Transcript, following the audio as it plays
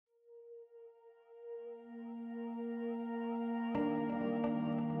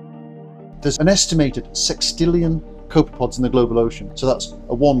There's an estimated sextillion copepods in the global ocean. So that's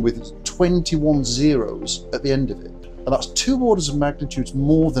a 1 with 21 zeros at the end of it. And that's 2 orders of magnitudes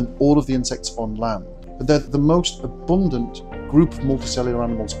more than all of the insects on land. But they're the most abundant group of multicellular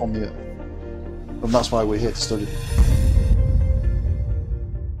animals on the Earth. And that's why we're here to study them.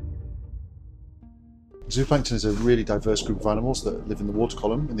 Zooplankton is a really diverse group of animals that live in the water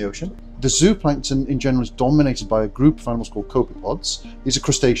column in the ocean. The zooplankton in general is dominated by a group of animals called copepods. These are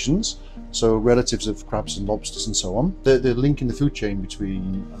crustaceans, so relatives of crabs and lobsters and so on. They're linking the food chain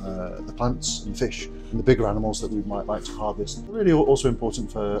between the plants and fish and the bigger animals that we might like to harvest. Really also important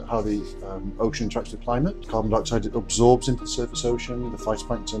for how the ocean interacts with climate. Carbon dioxide it absorbs into the surface ocean, the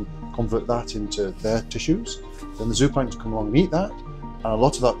phytoplankton convert that into their tissues. Then the zooplankton come along and eat that. And a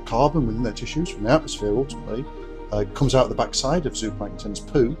lot of that carbon within their tissues from the atmosphere ultimately comes out the backside of zooplankton's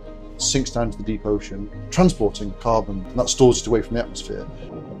poo, sinks down to the deep ocean, transporting carbon, and that stores it away from the atmosphere.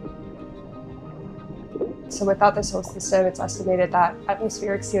 So without this whole system, it's estimated that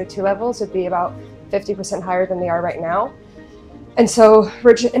atmospheric CO2 levels would be about 50% higher than they are right now. And so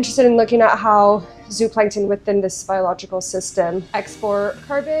we're interested in looking at how zooplankton within this biological system export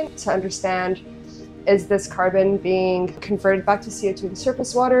carbon to understand, is this carbon being converted back to CO2 in the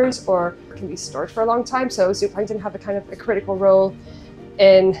surface waters or can be stored for a long time? So zooplankton have a critical role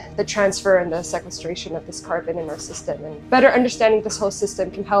in the transfer and the sequestration of this carbon in our system. And better understanding this whole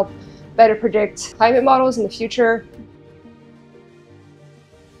system can help better predict climate models in the future.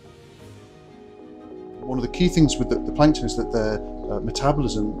 One of the key things with the plankton is that their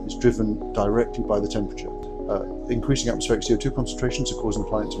metabolism is driven directly by the temperature. Increasing atmospheric CO2 concentrations are causing the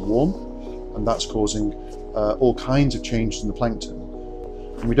planet to warm, and that's causing all kinds of changes in the plankton.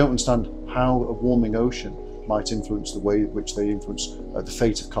 And we don't understand how a warming ocean might influence the way in which they influence the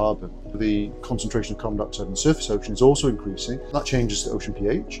fate of carbon. The concentration of carbon dioxide in the surface ocean is also increasing. That changes the ocean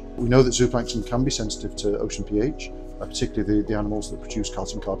pH. We know that zooplankton can be sensitive to ocean pH, particularly the animals that produce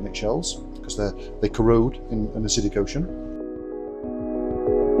calcium carbonate shells, because they corrode in an acidic ocean.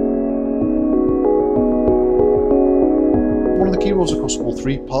 One of the key roles across all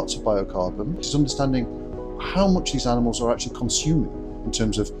 3 parts of biocarbon is understanding how much these animals are actually consuming in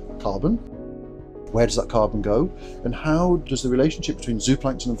terms of carbon. Where does that carbon go? And how does the relationship between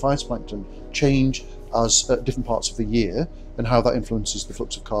zooplankton and phytoplankton change as at different parts of the year, and how that influences the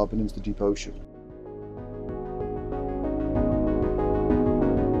flux of carbon into the deep ocean?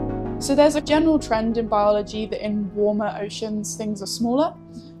 So there's a general trend in biology that in warmer oceans things are smaller.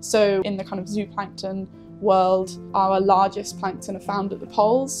 So in the kind of zooplankton world, our largest plankton are found at the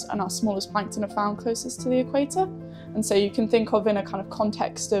poles and our smallest plankton are found closest to the equator. And so you can think of, in a kind of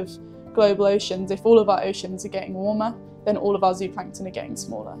context of global oceans, if all of our oceans are getting warmer, then all of our zooplankton are getting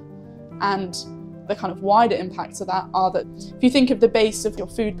smaller. And the kind of wider impacts of that are that if you think of the base of your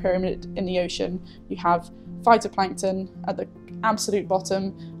food pyramid in the ocean, you have phytoplankton at the absolute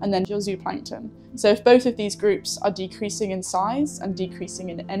bottom and then your zooplankton. So if both of these groups are decreasing in size and decreasing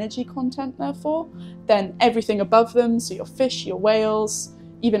in energy content therefore, then everything above them, so your fish, your whales,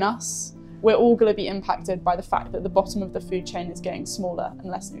 even us, we're all going to be impacted by the fact that the bottom of the food chain is getting smaller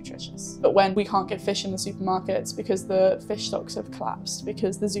and less nutritious. But when we can't get fish in the supermarkets because the fish stocks have collapsed,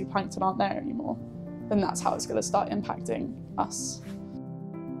 because the zooplankton aren't there anymore, then that's how it's going to start impacting us.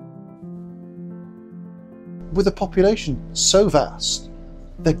 With a population so vast,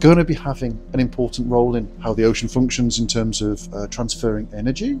 they're going to be having an important role in how the ocean functions in terms of transferring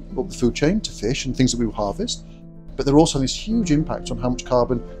energy up the food chain to fish and things that we will harvest. But they're also having this huge impact on how much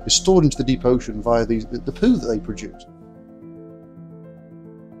carbon is stored into the deep ocean via the poo that they produce.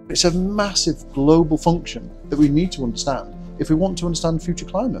 It's a massive global function that we need to understand if we want to understand future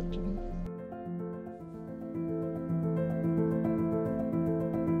climate.